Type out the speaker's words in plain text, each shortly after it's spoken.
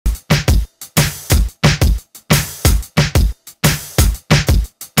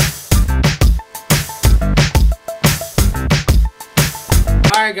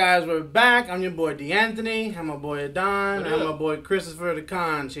Alright guys, we're back. I'm your boy D'Anthony. I'm my boy Adon. I'm my boy Christopher the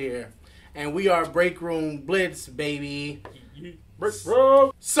Conch here. And we are Break Room Blitz, baby. Break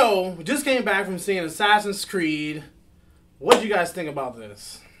Room! So, we just came back from seeing Assassin's Creed. What did you guys think about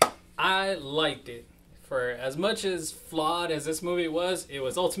this? I liked it. For as much as flawed as this movie was, it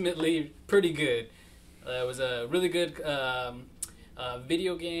was ultimately pretty good. It was a really good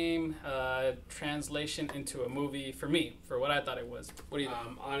video game translation into a movie for me, for what I thought it was. What do you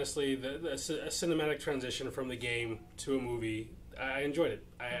think? Honestly, a cinematic transition from the game to a movie, I enjoyed it.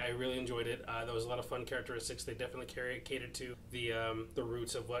 I really enjoyed it. There was a lot of fun characteristics. They definitely catered to the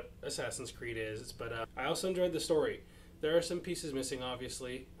roots of what Assassin's Creed is. But I also enjoyed the story. There are some pieces missing,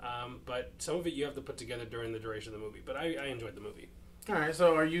 obviously, but some of it you have to put together during the duration of the movie. But I enjoyed the movie. All right,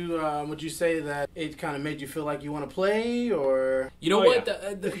 so are you? Would you say that it kind of made you feel like you want to play, or you know what?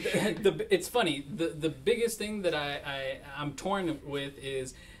 Yeah. It's funny. The biggest thing that I'm torn with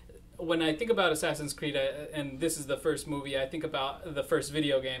is when I think about Assassin's Creed, and this is the first movie, I think about the first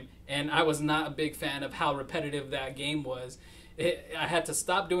video game, and I was not a big fan of how repetitive that game was. I had to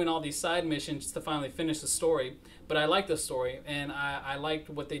stop doing all these side missions to finally finish the story, but I liked the story, and I liked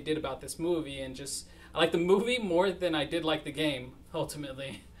what they did about this movie, and just I like the movie more than I did like the game,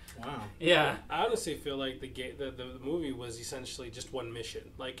 ultimately. Wow. Yeah. I honestly feel like the movie was essentially just one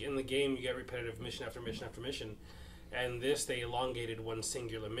mission. Like in the game, you get repetitive mission after mission after mission, and this they elongated one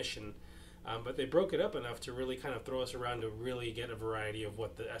singular mission. But they broke it up enough to really kind of throw us around to really get a variety of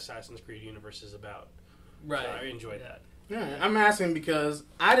what the Assassin's Creed universe is about. Right. So I enjoyed that. Yeah, I'm asking because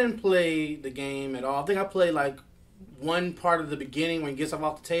I didn't play the game at all. I think I played like one part of the beginning when he gets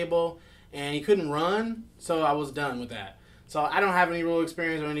off the table and he couldn't run, so I was done with that. So I don't have any real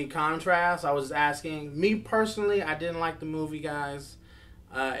experience or any contrast. I was just asking. Me personally, I didn't like the movie, guys.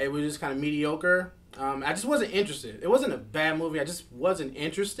 It was just kind of mediocre. I just wasn't interested. It wasn't a bad movie. I just wasn't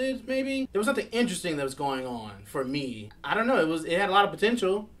interested, maybe. There was something interesting that was going on for me. I don't know. It had a lot of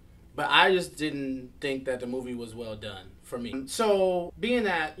potential, but I just didn't think that the movie was well done for me. So, being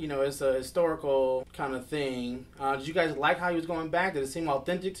that, it's a historical kind of thing, did you guys like how he was going back? Did it seem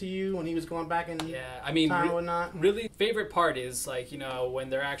authentic to you when he was going back in time and whatnot? Really, favorite part is, like, when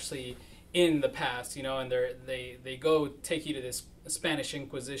they're actually in the past, and they go take you to this Spanish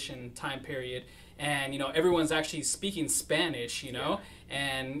Inquisition time period, and, everyone's actually speaking Spanish, Yeah.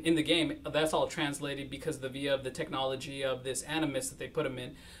 and in the game, that's all translated because of the technology of this animus that they put them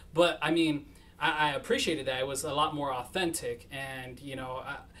in. But, I appreciated that. It was a lot more authentic, and,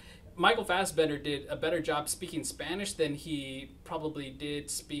 Michael Fassbender did a better job speaking Spanish than he probably did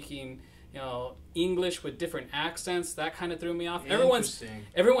speaking, English with different accents. That kind of threw me off.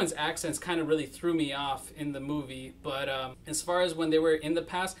 Everyone's accents kind of really threw me off in the movie, but as far as when they were in the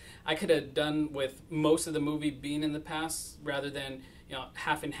past, I could have done with most of the movie being in the past rather than,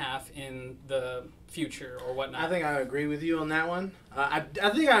 half and half in the future or whatnot. I think I agree with you on that one. I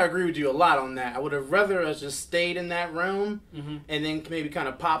think I agree with you a lot on that. I would have rather us just stayed in that realm and then maybe kind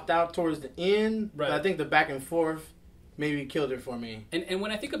of popped out towards the end. Right. But I think the back and forth maybe killed it for me. And when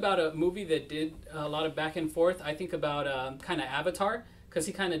I think about a movie that did a lot of back and forth, I think about kind of Avatar, because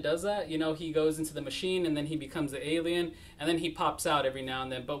he kind of does that. He goes into the machine and then he becomes the alien, and then he pops out every now and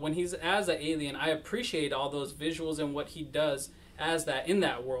then. But when he's as an alien, I appreciate all those visuals and what he does as that in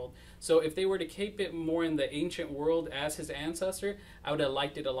that world. So if they were to keep it more in the ancient world as his ancestor, I would have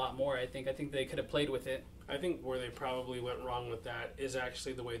liked it a lot more. I think they could have played with it. I think where they probably went wrong with that is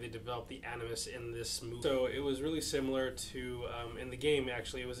actually the way they developed the animus in this movie. So it was really similar to, in the game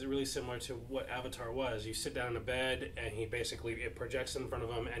actually, it was really similar to what Avatar was. You sit down in a bed and it projects in front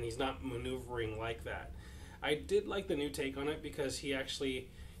of him, and he's not maneuvering like that. I did like the new take on it because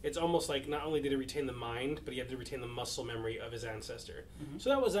it's almost like not only did he retain the mind, but he had to retain the muscle memory of his ancestor. Mm-hmm.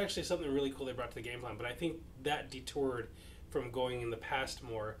 So that was actually something really cool they brought to the game plan. But I think that detoured from going in the past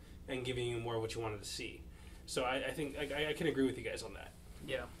more and giving you more of what you wanted to see. So I think I can agree with you guys on that.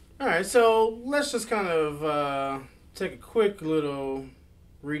 Yeah. All right, so let's just kind of take a quick little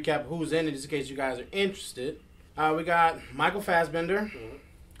recap of who's in it, just in case you guys are interested. We got Michael Fassbender. Mm-hmm.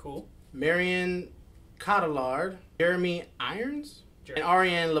 Cool. Marion Cotillard. Jeremy Irons. And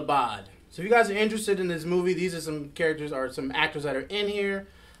Ariane Labad. So if you guys are interested in this movie, these are some characters or some actors that are in here.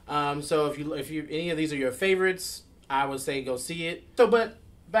 So if you any of these are your favorites, I would say go see it. So, but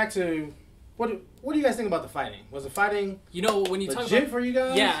back to what do you guys think about the fighting? Was the fighting when you talk legit about, for you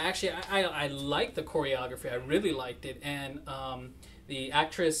guys? Yeah, actually, I liked the choreography. I really liked it, and the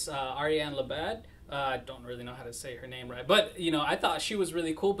actress Ariane Labad. I don't really know how to say her name right, but I thought she was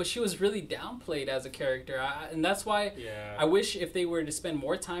really cool, but she was really downplayed as a character, and that's why I wish if they were to spend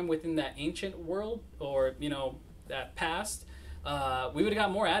more time within that ancient world or that past, we would have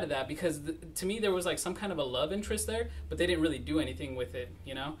got more out of that because to me there was like some kind of a love interest there, but they didn't really do anything with it,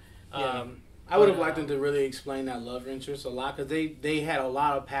 you know. Yeah. I would have liked them to really explain that love interest a lot because they had a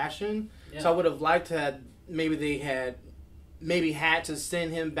lot of passion. Yeah. So I would have liked to have, maybe had to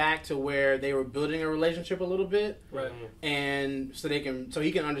send him back to where they were building a relationship a little bit, right? And so he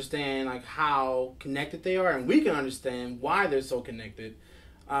can understand like how connected they are, and we can understand why they're so connected.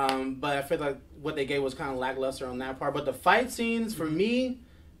 But I feel like what they gave was kind of lackluster on that part. But the fight scenes for me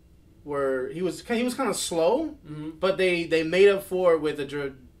he was kind of slow, but they made up for it with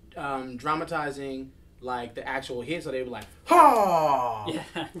the dramatizing like the actual hit. So they were like, ha,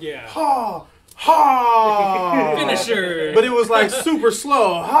 yeah, ha. Ha! Finisher. But it was like super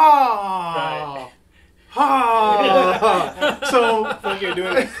slow. Ha! Right. Ha! So like you're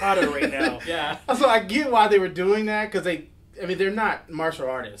doing a kata right now. Yeah. So I get why they were doing that because they're not martial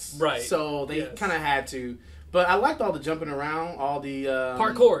artists, right? So they kind of had to. But I liked all the jumping around, all the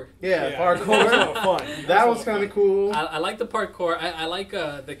parkour. Yeah, parkour. That was fun. That was kind of cool. I like the parkour. I like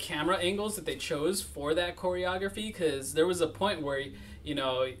the camera angles that they chose for that choreography because there was a point where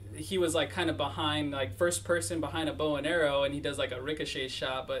he was like kind of behind, like first person behind a bow and arrow, and he does like a ricochet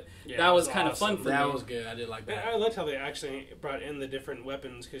shot. But that was kind of fun for me. That was good. I did like that. I liked how they actually brought in the different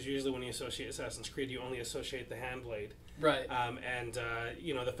weapons because usually when you associate Assassin's Creed, you only associate the hand blade. Right. And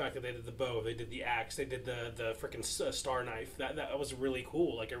the fact that they did the bow, they did the axe, they did the freaking star knife. That was really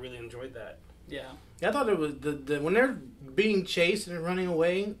cool. Like I really enjoyed that. Yeah. I thought it was the when they're being chased and running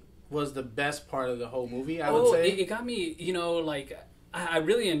away was the best part of the whole movie. I would say it got me. Like I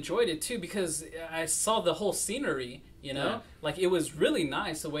really enjoyed it too because I saw the whole scenery. Like it was really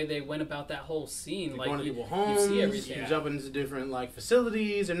nice the way they went about that whole scene. Like going to people's homes, you see everything. You jump into different like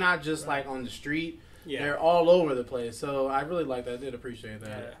facilities. They're not just like on the street. Yeah. They're all over the place. So I really liked that. I did appreciate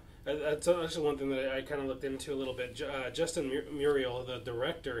that. Yeah. That's actually one thing that I kind of looked into a little bit. Justin Muriel, the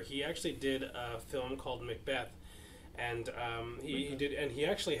director, he actually did a film called Macbeth, and he did, and he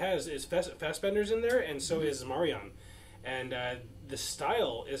actually has his Fassbender's in there, and so is Marion, and the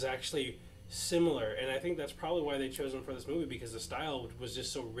style is actually similar, and I think that's probably why they chose him for this movie because the style was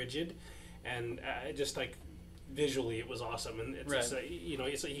just so rigid, and just like visually it was awesome, and it's just, he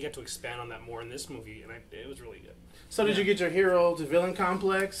got to expand on that more in this movie, and it was really good. So did you get your hero to villain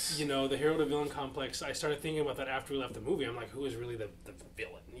complex? The hero to villain complex, I started thinking about that after we left the movie. I'm like, who is really the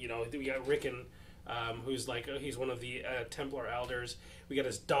villain? We got Rickon, who's like, he's one of the Templar elders. We got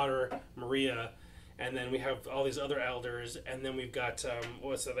his daughter, Maria, and then we have all these other elders, and then we've got,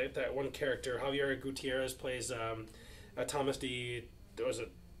 that one character, Javier Gutierrez plays Thomas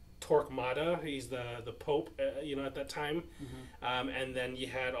Torquemada. He's the Pope, at that time. And then you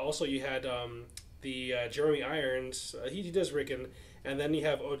had the Jeremy Irons. He does Rickon, and then you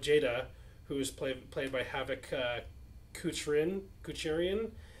have Ojeda, who's played by Havoc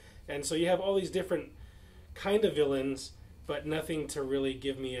Kucherian, and so you have all these different kind of villains, but nothing to really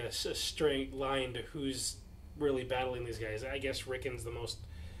give me a straight line to who's really battling these guys. I guess Rickon's the most.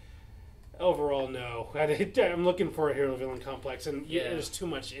 Overall, no. I'm looking for a hero-villain complex, and there's too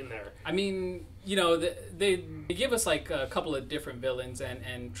much in there. I mean, they give us like a couple of different villains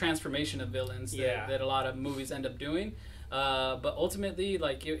and transformation of villains that a lot of movies end up doing. But ultimately,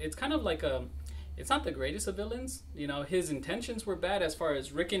 like it's kind of like it's not the greatest of villains. His intentions were bad as far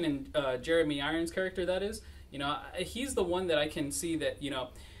as Rickon and Jeremy Irons' character. That is, he's the one that I can see that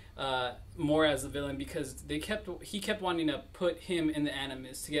more as the villain because he kept wanting to put him in the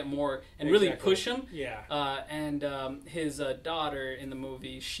Animus to get more and really push him. Yeah. And his daughter in the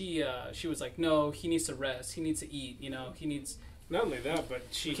movie, she was like, no, he needs to rest. He needs to eat. He needs. Not only that, but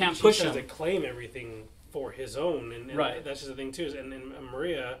she can't push tries him to claim everything for his own, and right. That's just the thing too. And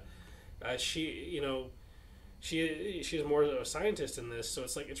Maria, she's more of a scientist in this, so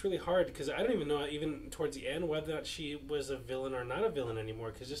it's really hard because I don't even know even towards the end whether or not she was a villain or not a villain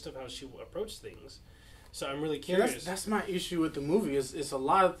anymore because just of how she approached things. So I'm really curious. Yeah, that's my issue with the movie. It's a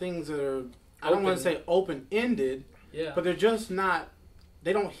lot of things that are I don't want to say open ended, but they're just not.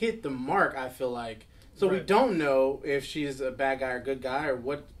 They don't hit the mark. I feel like so we don't know if she's a bad guy or good guy or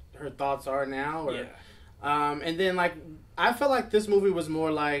what her thoughts are now. Or, and then like I felt like this movie was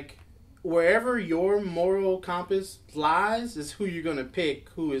more like. Wherever your moral compass lies is who you're going to pick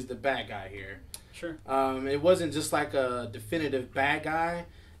who is the bad guy here. Sure. It wasn't just like a definitive bad guy.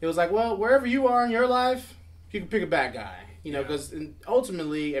 It was like, well, wherever you are in your life, you can pick a bad guy. Because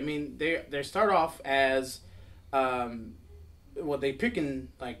ultimately, I mean, they start off as, they picking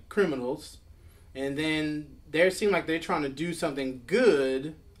like criminals. And then they seem like they're trying to do something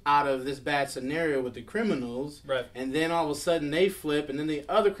good out of this bad scenario with the criminals, right? And then all of a sudden they flip, and then the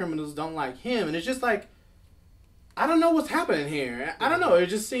other criminals don't like him, and it's just like I don't know what's happening here. I don't know. It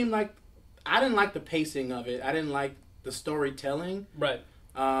just seemed like I didn't like the pacing of it. I didn't like the storytelling. Right.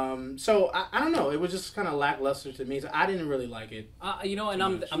 So I don't know. It was just kind of lackluster to me. So I didn't really like it. You know, and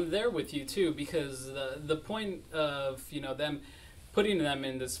I'm there with you too, because the point of, you know, them putting them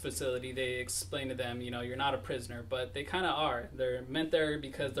in this facility, they explain to them, you know, you're not a prisoner, but they kind of are. They're meant there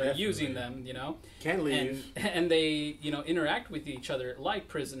because they're using them, you know. Can't leave. And they, you know, interact with each other like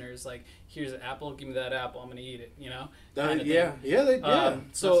prisoners. Like, here's an apple, give me that apple, I'm gonna eat it, you know. Yeah.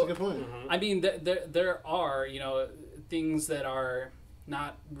 So that's a good point. I mean, there are, you know, things that are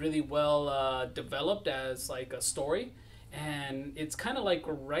not really well developed as like a story. And it's kind of like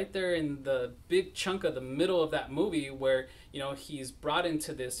right there in the big chunk of the middle of that movie where, you know, he's brought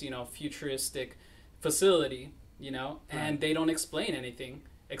into this, you know, futuristic facility, you know, and they don't explain anything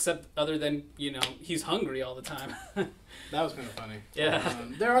except other than, you know, he's hungry all the time. That was kind of funny. Yeah.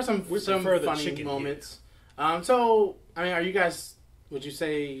 There are some funny moments. So, I mean, are you guys, would you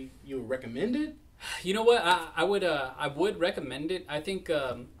say you would recommend it? You know what? I would recommend it. I think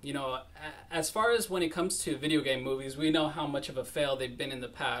you know, as far as when it comes to video game movies, we know how much of a fail they've been in the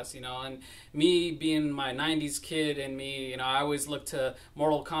past. You know, and me being my '90s kid, and me, you know, I always look to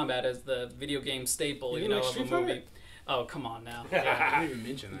Mortal Kombat as the video game staple. You know, of a movie. Oh, come on now. Yeah, I didn't even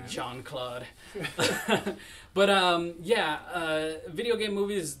mention that. Jean-Claude. But video game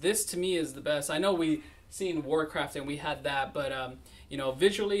movies. This to me is the best. I know we seen Warcraft and we had that, but you know,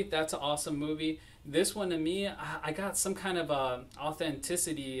 visually that's an awesome movie. This one to me, I got some kind of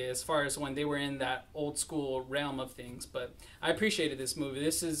authenticity as far as when they were in that old school realm of things. But I appreciated this movie.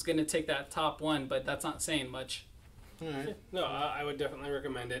 This is going to take that top one, but that's not saying much. Right. No, I would definitely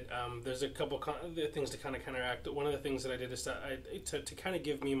recommend it. There's a couple things to kind of counteract. One of the things that I did is to kind of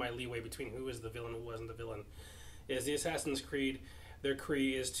give me my leeway between who is the villain and who wasn't the villain, is the Assassin's Creed. Their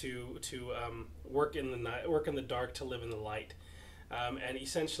creed is to work in the night, work in the dark to live in the light. And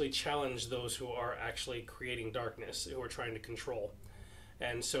essentially challenge those who are actually creating darkness, who are trying to control.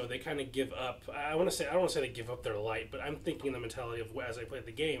 And so they kind of give up. I don't want to say they give up their light, but I'm thinking the mentality of as I play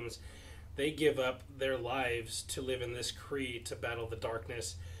the games, they give up their lives to live in this creed to battle the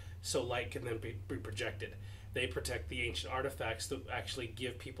darkness, so light can then be projected. They protect the ancient artifacts that actually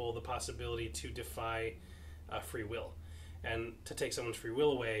give people the possibility to defy free will, and to take someone's free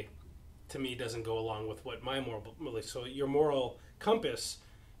will away, to me, doesn't go along with what my moral. So your moral compass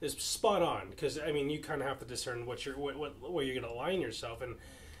is spot on, because I mean, you kind of have to discern where you're going to align yourself. And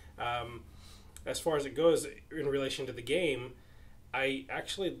as far as it goes in relation to the game,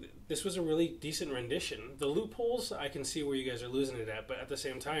 this was a really decent rendition. The loopholes, I can see where you guys are losing it at, but at the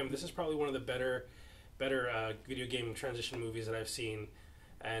same time, this is probably one of the better video game transition movies that I've seen,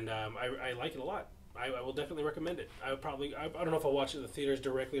 and I like it a lot. I will definitely recommend it. I don't know if I'll watch it in the theaters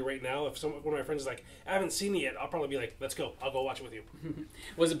directly right now. If one of my friends is like, I haven't seen it yet, I'll probably be like, let's go. I'll go watch it with you.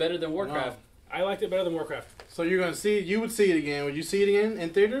 Was it better than Warcraft? Wow. I liked it better than Warcraft. So you're going to see it, you would see it again. Would you see it again in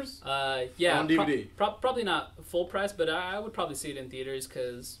theaters? Yeah. On DVD? Probably not full price, but I would probably see it in theaters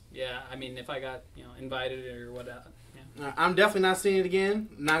because, yeah, I mean, if I got, you know, invited or whatever. I'm definitely not seeing it again.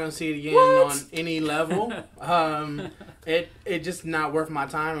 Not gonna see it again on any level. It just not worth my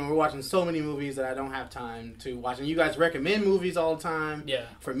time. And we're watching so many movies that I don't have time to watch. And you guys recommend movies all the time. Yeah.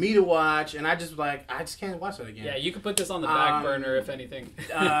 For me to watch, and I just can't watch it again. Yeah, you could put this on the back burner if anything.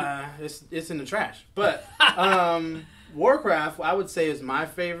 It's in the trash. But Warcraft, I would say, is my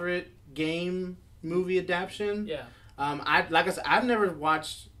favorite game movie adaptation. Yeah. Like I said, I've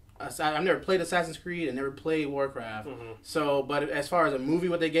never played Assassin's Creed and never played Warcraft. Mm-hmm. So, but as far as a movie,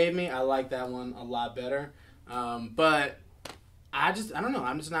 what they gave me, I like that one a lot better. But I don't know.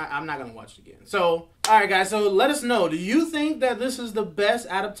 I'm not going to watch it again. So, all right, guys. So let us know. Do you think that this is the best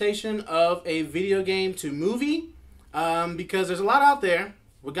adaptation of a video game to movie? Because there's a lot out there.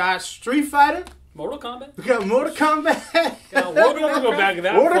 We got Street Fighter. Mortal Kombat. We got Mortal Kombat. We're going to go back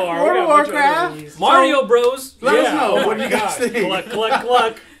that far. World of Warcraft. Mario Bros. Let us know. What do you guys think?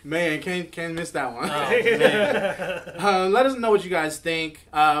 Cluck. Man, can't miss that one. Oh, man. Let us know what you guys think.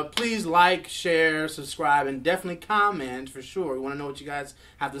 Please like, share, subscribe, and definitely comment for sure. We want to know what you guys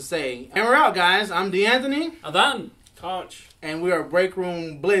have to say. And we're out, guys. I'm DeAnthony. Adan. Conch. And we are Break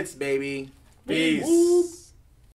Room Blitz, baby. Peace.